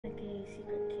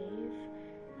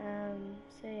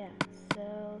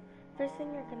first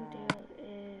thing you're gonna do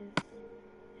is,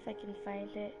 if I can find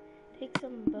it, take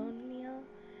some bone meal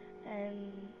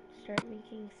and start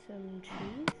making some trees.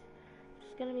 I'm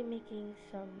just gonna be making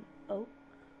some oak.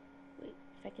 Wait,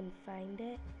 if I can find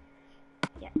it.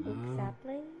 Yeah, oak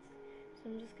saplings. So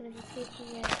I'm just gonna be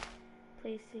taking it,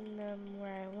 placing them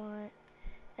where I want,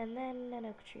 and then an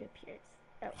oak tree appears.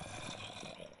 Oh.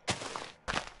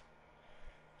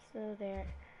 So there.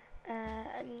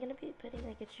 I'm gonna be putting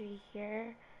like a tree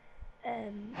here,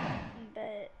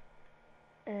 but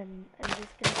I'm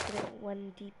just gonna put it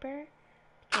one deeper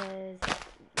because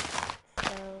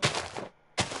so I'm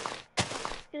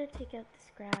just gonna take out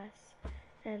this grass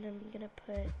and I'm gonna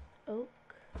put oak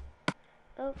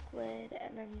wood,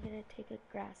 and I'm gonna take a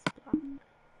grass block.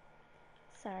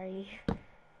 Sorry.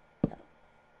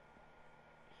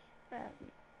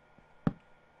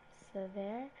 So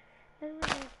there. Then we're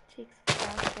gonna take some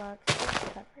grass blocks to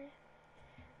cover it.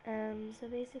 So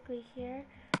basically here,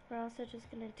 we're also just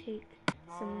gonna take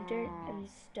some dirt and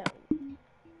stone.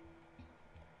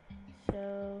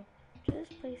 So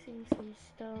just placing some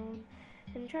stone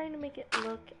and trying to make it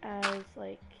look as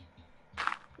like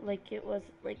it was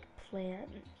like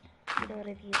planned. You know what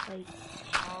I mean? Like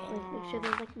make sure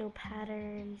there's like no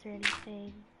patterns or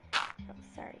anything. Oh,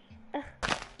 sorry.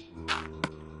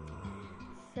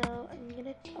 So I'm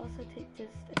gonna also take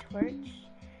just a torch,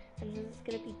 and this is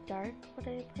gonna be dark when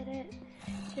I put it,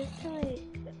 just to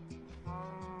like,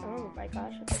 oh my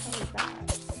gosh, what the hell is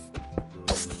that?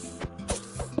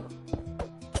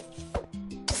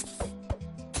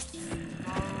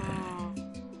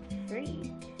 Freak.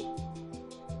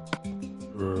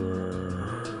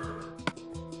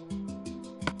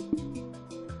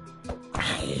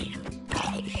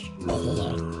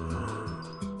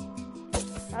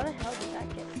 How the hell did that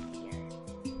get in here?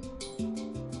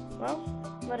 Well,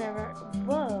 whatever.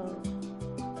 Whoa.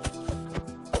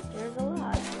 There's a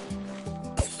lot.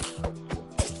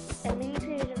 I'm in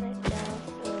creative right now,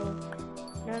 so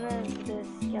none of the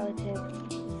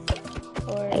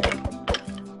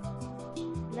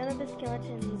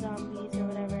skeletons zombies or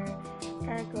whatever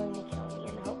are going to kill me,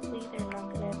 and hopefully they're not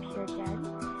going to appear again,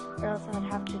 or else I'd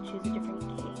have to choose a different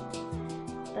game.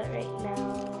 But right now,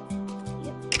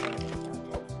 yep,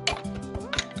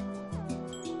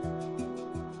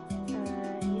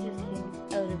 he just came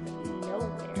out of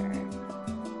nowhere.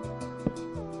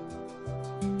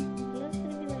 I'm just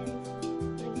gonna be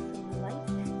putting some light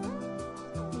in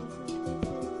some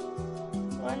places.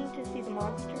 One, to see the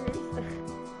monsters,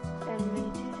 and then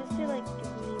two, just to like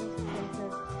give me a sense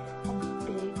of how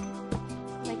big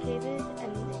my cave is,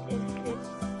 and if it's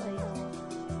like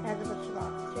has a bunch of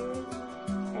monsters,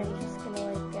 I'm just gonna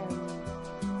like cave.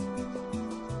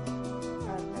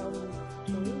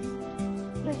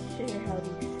 Not sure how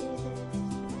to say this.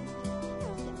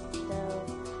 So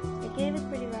I gave it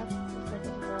pretty rough. It's like a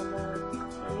normal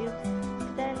cave. But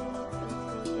then once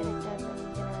we get it done,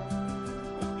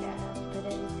 I'm gonna like put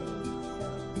everything. So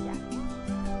yeah.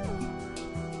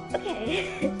 Okay.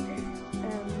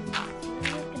 I'm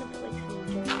just gonna put like some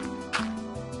dirt.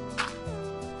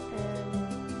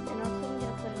 And also I'm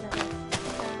gonna put another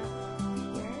grass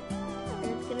here. And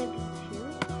it's gonna be two.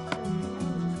 So for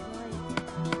now I'm just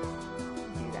gonna like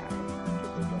do that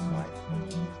because I don't want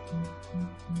any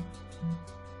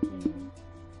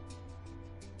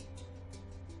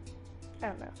I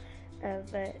don't know.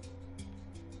 But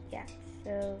yeah,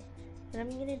 so what I'm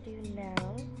gonna do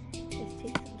now is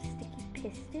take some sticky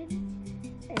piston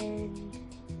and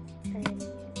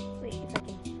wait if I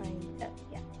can find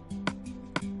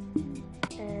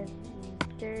and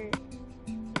dirt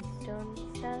and stone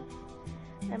stuff.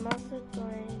 I'm also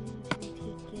going to be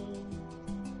taking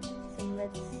some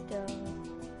redstone.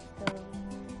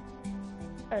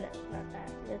 Oh no, not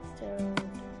that. Redstone,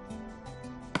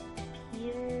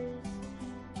 peters,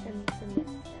 and some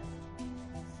redstone.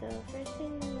 So first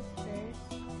things first,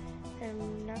 I'm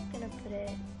not gonna put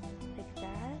it like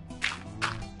that.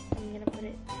 I'm gonna put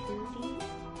it too deep.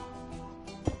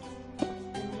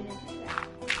 I'm gonna do that.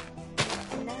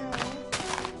 Now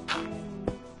I'm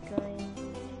going to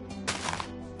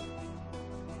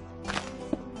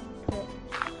put a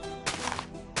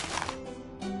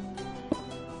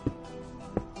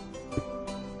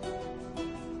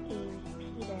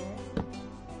repeater.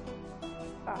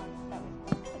 That was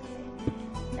okay.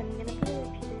 I'm gonna put a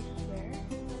repeater here,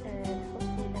 and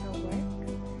hopefully that'll work.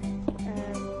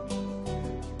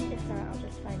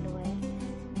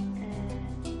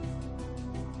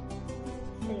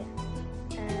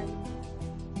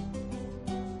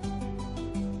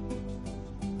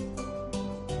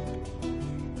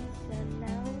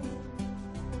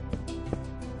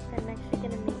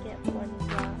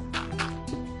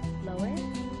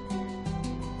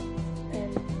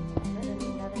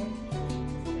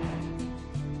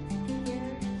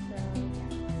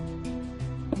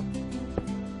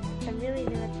 I'm really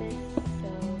new at this, so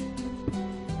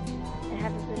I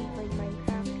haven't been playing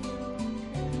Minecraft,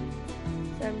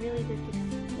 so I'm really just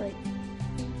like,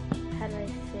 how do I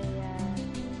say,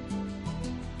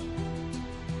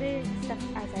 figuring stuff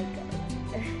as I go.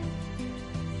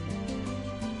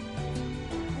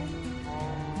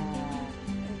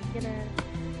 I'm gonna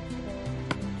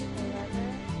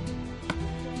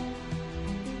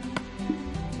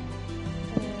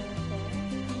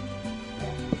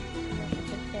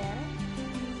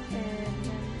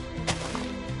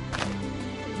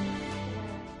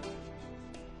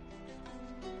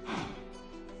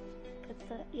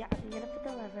I'm gonna put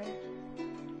the lever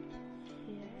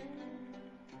here,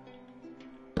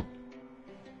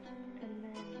 and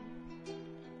then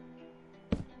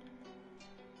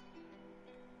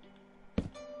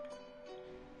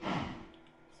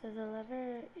so the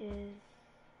lever is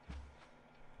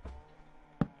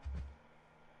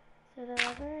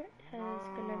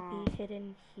gonna be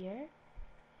hidden here,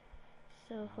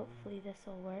 so hopefully this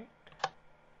will work.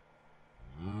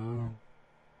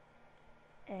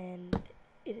 And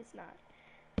it is not.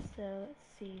 So let's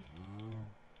see.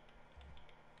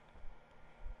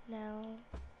 Now,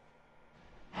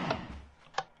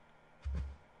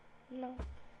 no.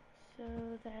 So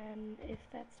then if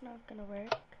that's not gonna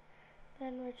work,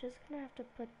 then we're just gonna have to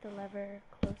put the lever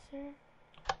closer.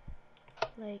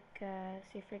 Like,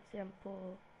 say for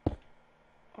example,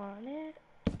 on it.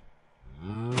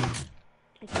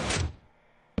 Okay.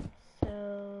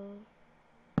 So,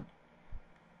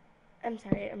 I'm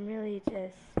sorry, I'm really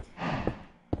just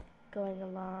going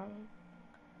along.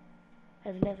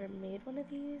 I've never made one of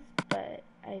these, but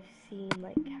I've seen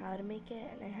like how to make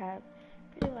it, and I have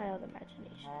pretty wild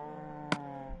imagination.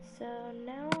 So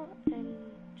now I'm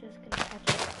just gonna catch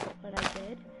up what I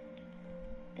did,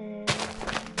 and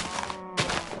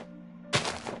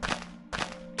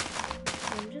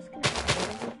I'm just gonna cut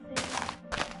everything.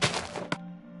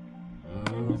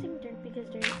 I'm using dirt because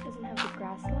dirt doesn't have the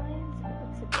grass lines. It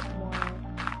looks a bit more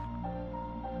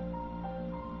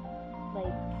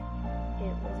like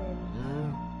it was in,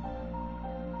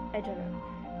 I don't know,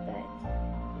 but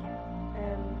yeah.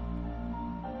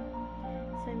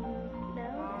 So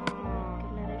now I'm gonna make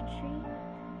another tree,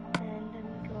 and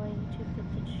I'm going to put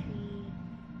the tree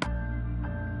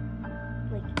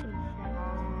like in front.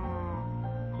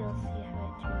 You'll see how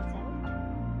it turns out.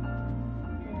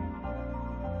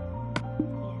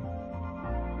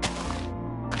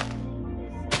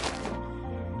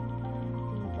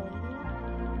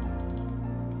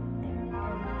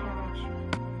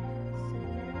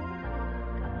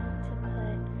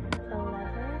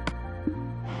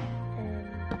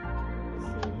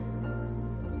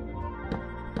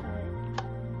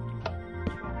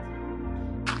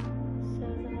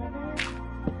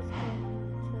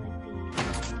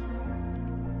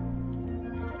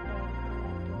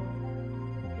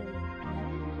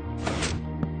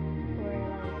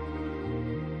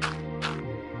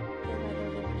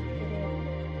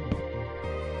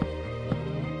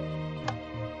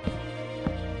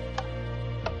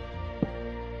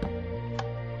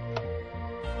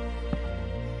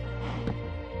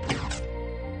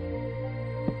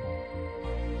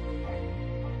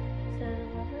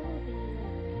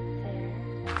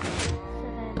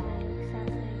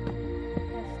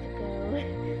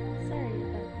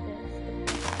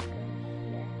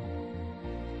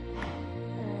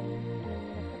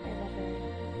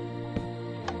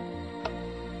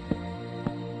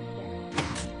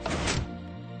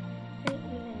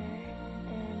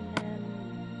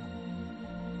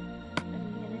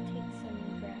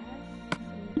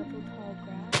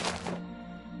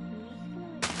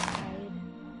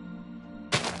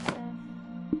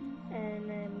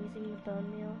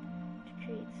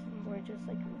 Just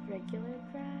like regular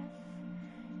grass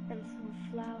and some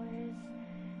flowers.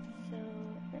 So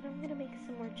then I'm gonna make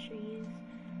some more trees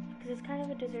because it's kind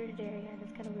of a deserted area and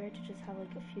it's kind of weird to just have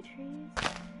like a few trees.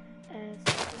 So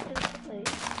I'm gonna put like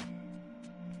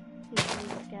some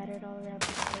trees scattered all around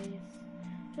the place,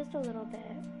 just a little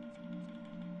bit.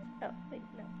 Oh wait,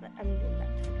 no, I'm doing that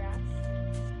to the grass.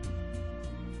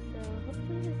 So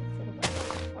hopefully this is gonna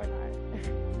work or not.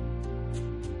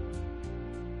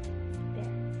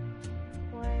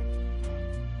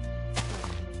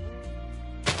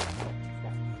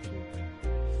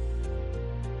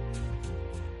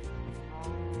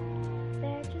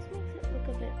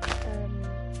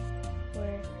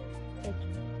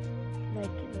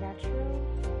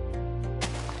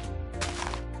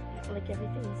 Like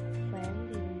everything's planned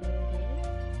even though it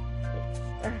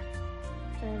is.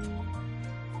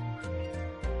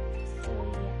 So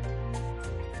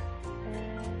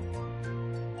yeah.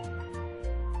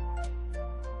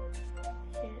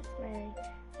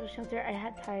 shelter. I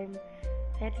had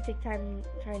to take time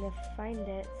trying to find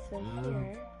it. So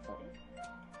here,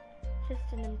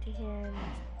 just an empty hand.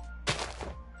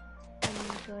 I'm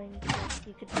going to,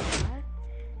 you could do that.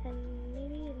 And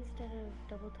maybe instead of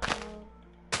double tile,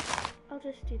 I'll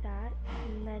just do that.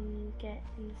 And then you get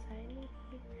inside me,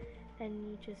 and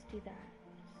you just do that.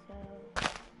 So,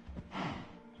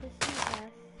 just do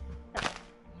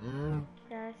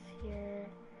grass here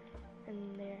and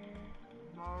there.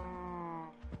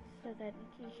 So that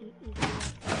you can easily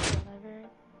access the lever.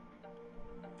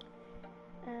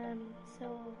 So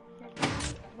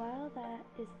while that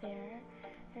is there,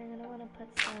 you're gonna want to put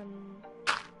some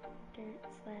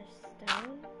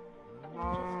dirt/stone, and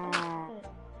just put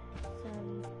some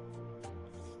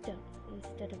stone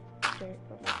instead of dirt.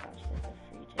 Oh my gosh, that's a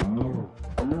free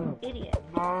chicken. Idiot.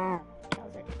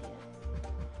 Cows are idiots.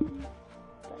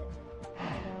 But I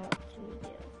don't know what can we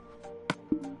do.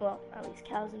 Well, at least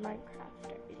cows in Minecraft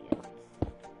are idiots.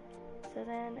 So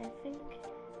then I think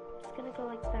it's gonna go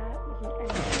like that with an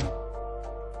ender.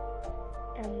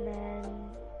 And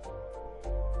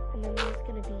then there's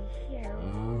gonna be here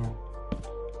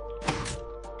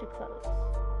to close.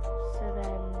 So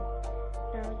then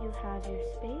now you have your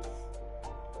space.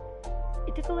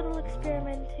 It took a little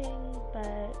experimenting,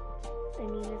 but I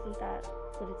mean, isn't that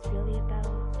what it's really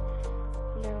about?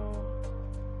 No.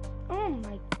 Oh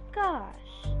my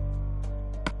gosh.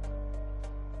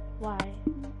 Why?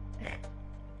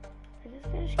 I just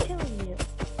finished killing you.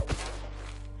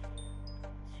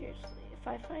 Seriously, if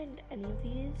I find any of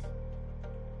these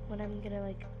when I'm gonna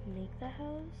like make the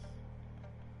house,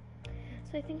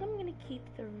 so I think I'm gonna keep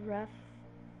the rough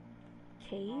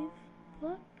cave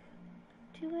look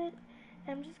to it.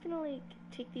 I'm just gonna like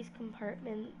take these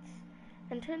compartments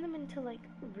and turn them into like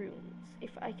rooms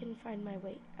if I can find my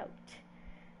way out.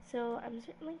 So I'm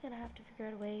certainly gonna have to figure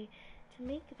out a way to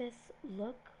make this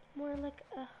look more like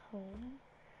a home.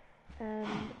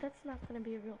 But that's not gonna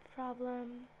be a real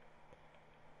problem.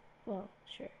 Well,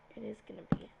 sure, it is gonna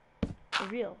be a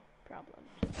real problem.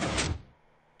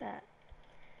 That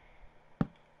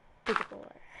physical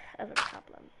of a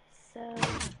problem. So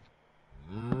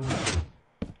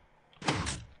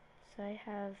I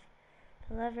have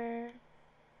the lever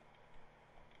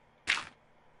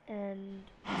and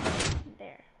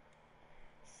there.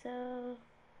 So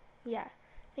yeah,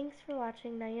 thanks for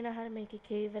watching. Now you know how to make a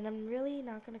cave, and I'm really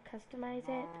not going to customize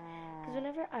it, because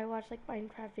whenever I watch like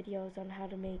Minecraft videos on how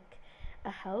to make a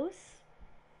house,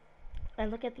 I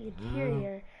look at the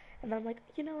interior and I'm like,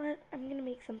 you know what, I'm going to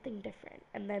make something different,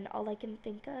 and then all I can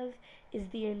think of is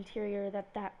the interior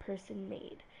that person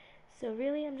made. So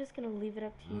really, I'm just going to leave it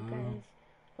up to you guys,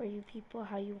 or you people,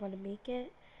 how you want to make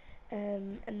it.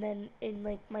 And then in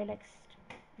like my next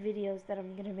videos that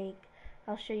I'm going to make,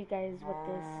 I'll show you guys what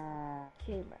this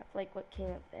came of, like what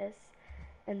came of this.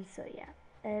 And so yeah,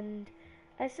 and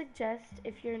I suggest,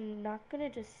 if you're not going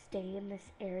to just stay in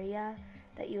this area,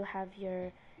 that you have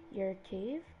your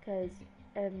cave, because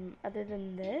other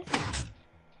than this,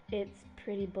 it's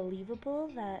pretty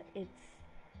believable that it's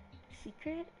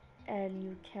secret and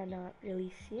you cannot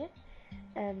really see it.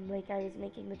 Like I was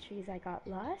making the trees, I got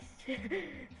lost.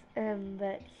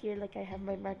 But here, like, I have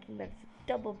my marking that's a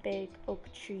double big oak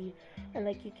tree. Or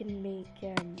like you can make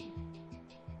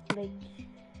like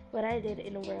what I did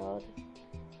in a world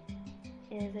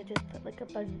is I just put like a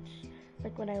bunch,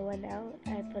 like when I went out,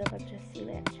 I put a bunch of sea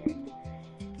lanterns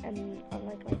and on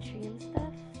like my tree and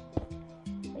stuff,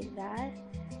 like that,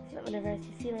 so that whenever I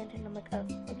see sea lantern, I'm like, oh,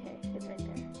 okay, it's right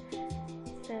there.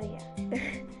 So yeah.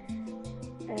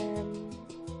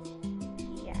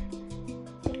 Yeah.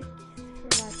 Thanks for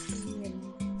watching, and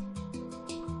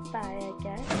bye, I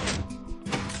guess.